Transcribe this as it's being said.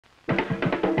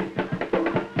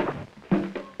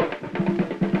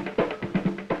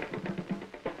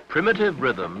Primitive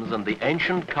rhythms and the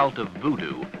ancient cult of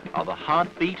voodoo are the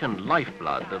heartbeat and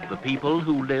lifeblood of the people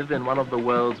who live in one of the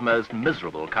world's most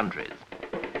miserable countries.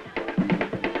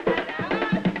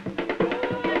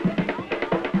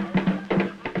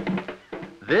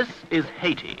 This is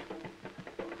Haiti,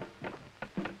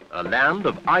 a land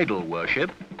of idol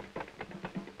worship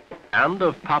and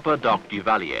of Papa Doc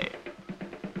Duvalier.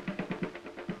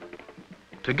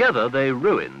 Together they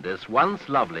ruined this once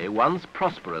lovely, once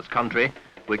prosperous country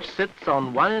which sits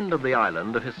on one end of the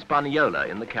island of Hispaniola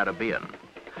in the Caribbean.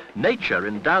 Nature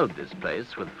endowed this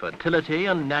place with fertility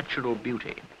and natural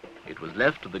beauty. It was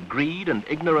left to the greed and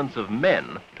ignorance of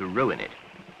men to ruin it.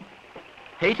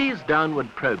 Haiti's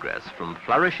downward progress from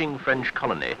flourishing French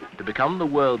colony to become the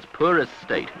world's poorest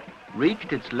state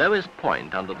reached its lowest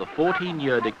point under the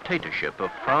 14-year dictatorship of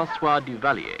François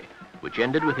Duvalier, which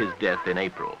ended with his death in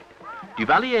April.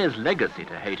 Duvalier's legacy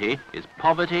to Haiti is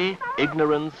poverty,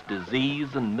 ignorance,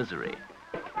 disease, and misery.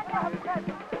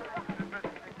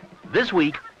 This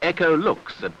week, Echo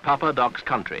looks at Papa Doc's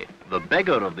country, the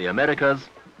beggar of the Americas,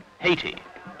 Haiti.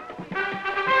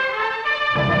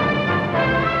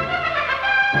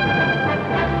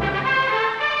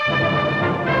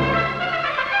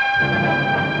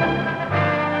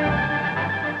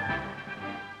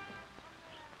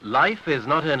 Life is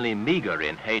not only meager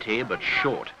in Haiti, but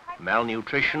short.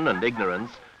 Malnutrition and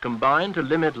ignorance combine to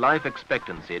limit life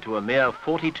expectancy to a mere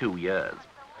 42 years.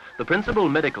 The principal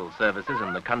medical services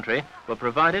in the country were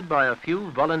provided by a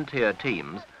few volunteer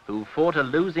teams who fought a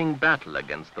losing battle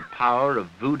against the power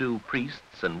of voodoo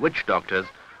priests and witch doctors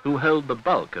who hold the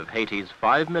bulk of Haiti's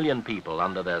 5 million people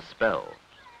under their spell.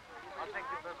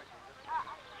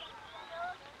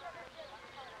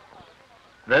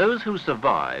 Those who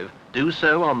survive do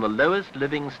so on the lowest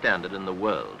living standard in the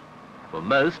world. For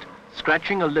most,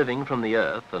 scratching a living from the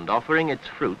earth and offering its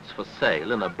fruits for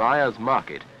sale in a buyer's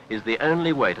market is the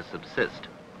only way to subsist.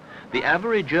 The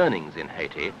average earnings in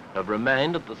Haiti have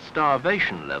remained at the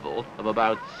starvation level of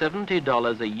about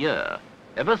 $70 a year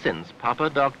ever since Papa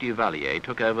Doc Duvalier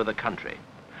took over the country.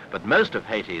 But most of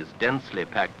Haiti's densely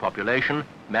packed population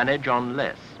manage on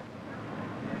less.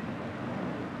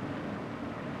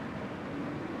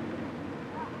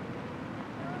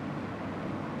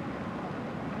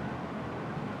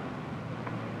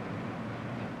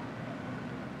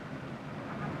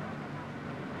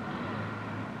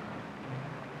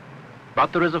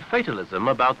 But there is a fatalism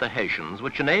about the Haitians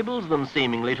which enables them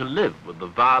seemingly to live with the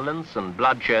violence and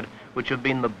bloodshed which have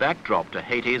been the backdrop to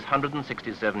Haiti's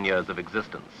 167 years of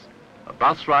existence. A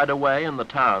bus ride away in the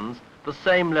towns, the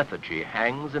same lethargy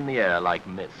hangs in the air like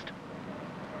mist.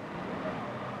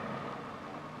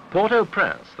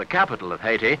 Port-au-Prince, the capital of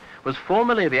Haiti, was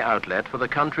formerly the outlet for the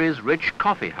country's rich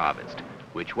coffee harvest,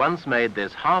 which once made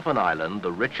this half an island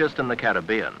the richest in the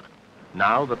Caribbean.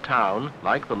 Now the town,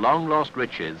 like the long-lost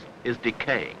riches, is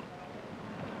decaying.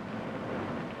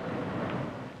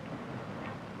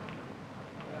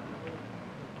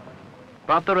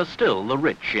 But there are still the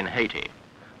rich in Haiti.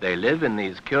 They live in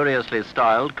these curiously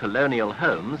styled colonial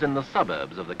homes in the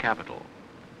suburbs of the capital.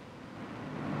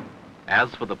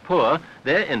 As for the poor,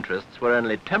 their interests were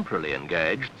only temporarily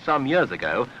engaged some years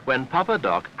ago when Papa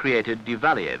Doc created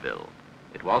Duvalierville.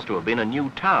 It was to have been a new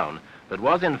town, but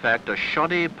was in fact a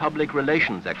shoddy public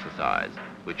relations exercise,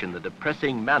 which in the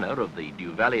depressing manner of the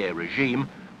Duvalier regime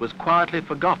was quietly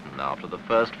forgotten after the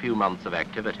first few months of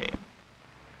activity.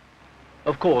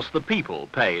 Of course, the people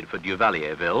paid for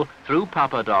Duvalierville through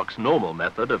Papa Doc's normal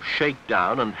method of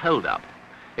shakedown and hold-up.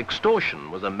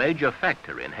 Extortion was a major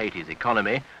factor in Haiti's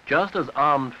economy, just as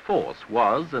armed force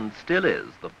was and still is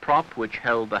the prop which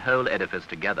held the whole edifice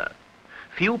together.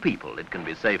 Few people, it can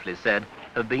be safely said,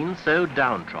 have been so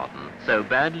downtrodden, so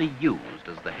badly used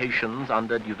as the Haitians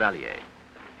under Duvalier.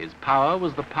 His power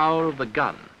was the power of the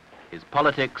gun, his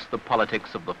politics the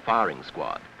politics of the firing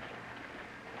squad.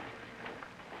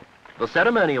 The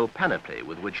ceremonial panoply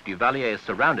with which Duvalier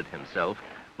surrounded himself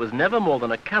was never more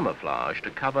than a camouflage to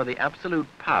cover the absolute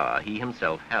power he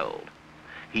himself held.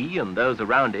 He and those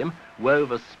around him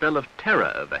wove a spell of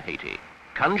terror over Haiti,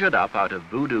 conjured up out of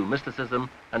voodoo mysticism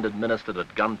and administered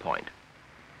at gunpoint.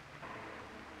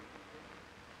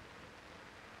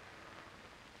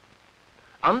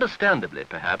 Understandably,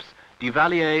 perhaps,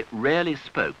 Duvalier rarely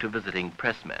spoke to visiting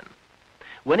pressmen.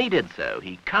 When he did so,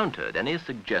 he countered any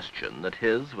suggestion that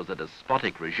his was a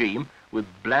despotic regime with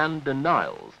bland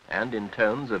denials and in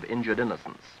tones of injured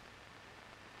innocence.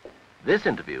 This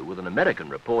interview with an American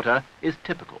reporter is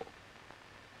typical.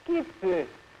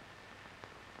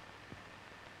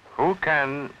 Who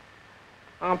can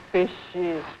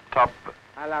stop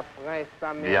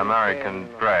the American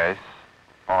press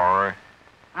or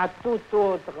à tout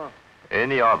autre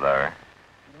any other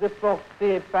de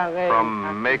porter pareille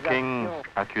from making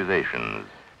accusation. accusations.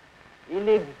 Il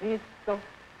existe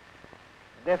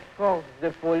des forces de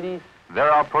police There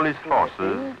are police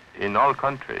forces in all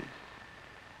countries.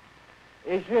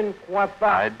 et je ne crois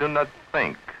pas I do not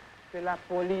think que la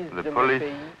police the de mon police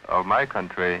pays of my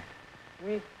country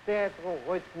puisse être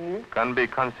retenue can be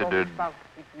considered comme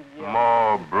particulièrement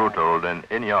more brutal than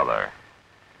any other.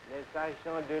 les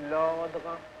agents de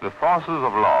l'ordre The forces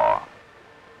of law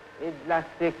et de la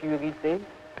sécurité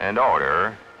and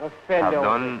order ont fait have leur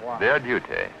done devoir. their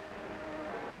duty.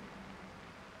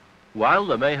 While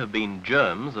there may have been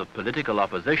germs of political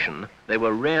opposition, they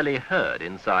were rarely heard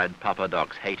inside Papa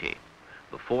Doc's Haiti.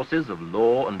 The forces of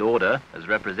law and order, as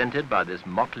represented by this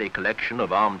motley collection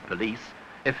of armed police,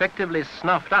 effectively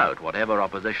snuffed out whatever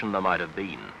opposition there might have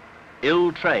been.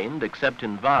 Ill-trained except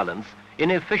in violence,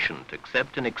 inefficient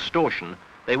except in extortion,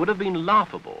 they would have been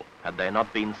laughable had they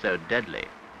not been so deadly.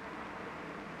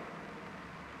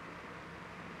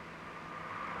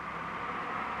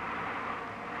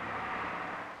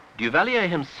 Duvalier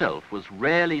himself was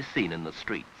rarely seen in the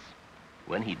streets.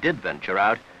 When he did venture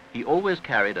out, he always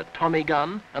carried a Tommy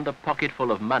gun and a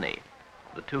pocketful of money,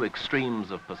 the two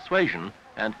extremes of persuasion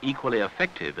and equally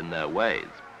effective in their ways.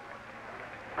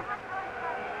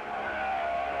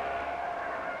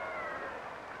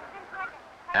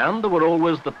 And there were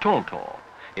always the tontons.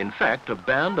 In fact, a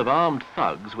band of armed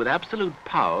thugs with absolute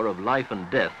power of life and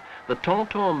death, the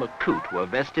tontons macoute were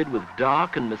vested with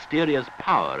dark and mysterious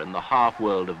power in the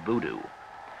half-world of voodoo.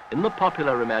 In the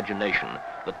popular imagination,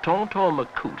 the tonton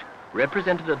macoute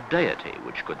represented a deity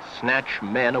which could snatch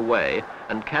men away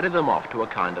and carry them off to a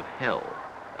kind of hell,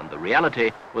 and the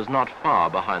reality was not far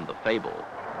behind the fable.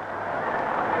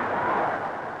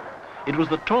 It was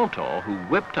the tonton who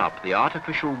whipped up the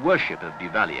artificial worship of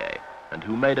Duvalier and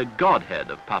who made a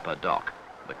godhead of Papa Doc,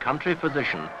 the country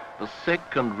physician, the sick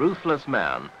and ruthless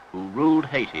man who ruled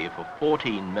Haiti for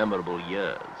 14 memorable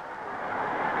years.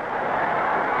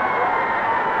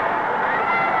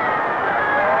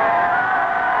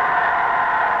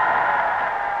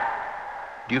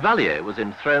 Duvalier was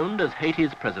enthroned as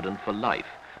Haiti's president for life,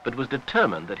 but was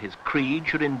determined that his creed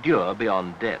should endure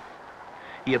beyond death.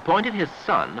 He appointed his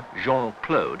son,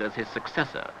 Jean-Claude, as his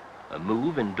successor, a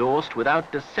move endorsed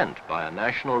without dissent by a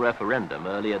national referendum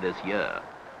earlier this year.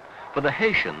 For the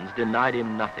Haitians denied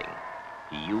him nothing.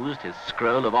 He used his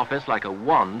scroll of office like a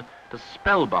wand to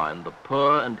spellbind the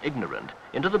poor and ignorant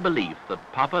into the belief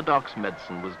that Papa Doc's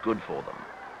medicine was good for them.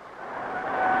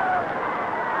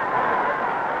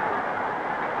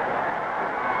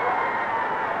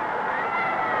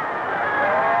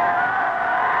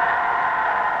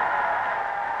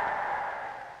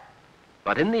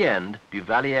 But in the end,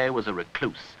 Duvalier was a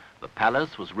recluse. The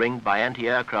palace was ringed by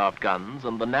anti-aircraft guns,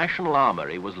 and the National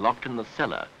Armory was locked in the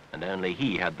cellar, and only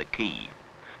he had the key.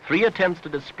 3 attempts to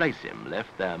displace him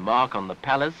left their mark on the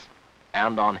palace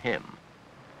and on him.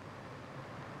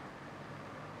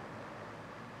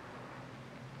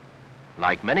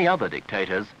 Like many other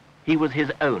dictators, he was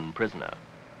his own prisoner.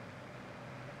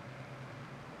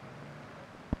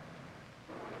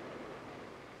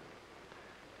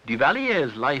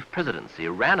 Duvalier's life presidency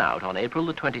ran out on April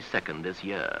the 22nd this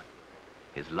year.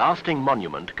 His lasting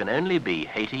monument can only be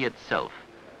Haiti itself,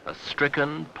 a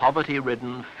stricken,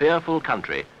 poverty-ridden, fearful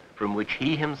country from which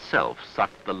he himself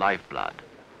sucked the lifeblood.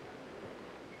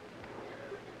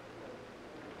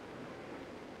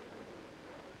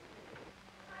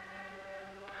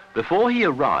 Before he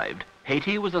arrived,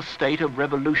 Haiti was a state of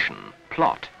revolution,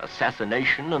 plot,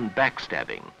 assassination, and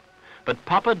backstabbing. But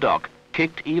Papa Doc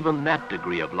kicked even that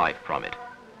degree of life from it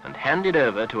and handed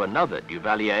over to another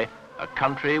Duvalier a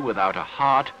country without a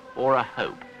heart or a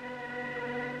hope.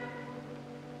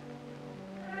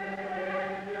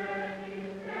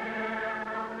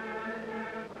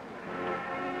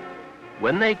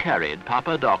 When they carried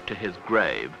Papa Doc to his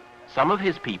grave, some of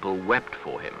his people wept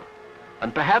for him.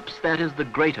 And perhaps that is the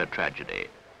greater tragedy,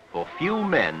 for few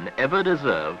men ever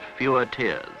deserved fewer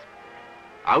tears.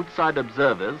 Outside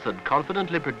observers had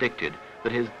confidently predicted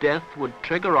that his death would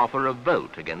trigger off a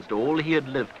revolt against all he had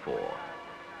lived for.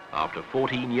 After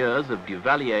 14 years of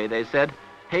Duvalier, they said,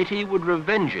 Haiti would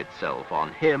revenge itself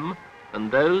on him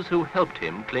and those who helped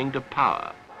him cling to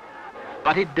power.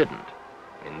 But it didn't.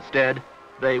 Instead,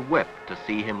 they wept to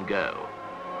see him go.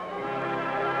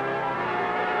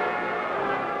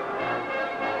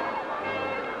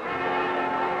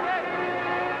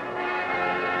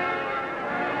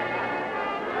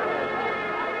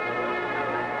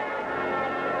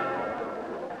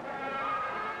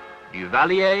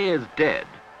 Duvalier is dead.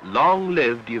 Long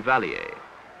live Duvalier.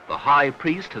 The high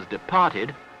priest has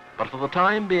departed, but for the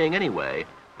time being anyway,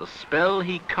 the spell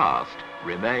he cast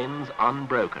remains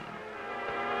unbroken.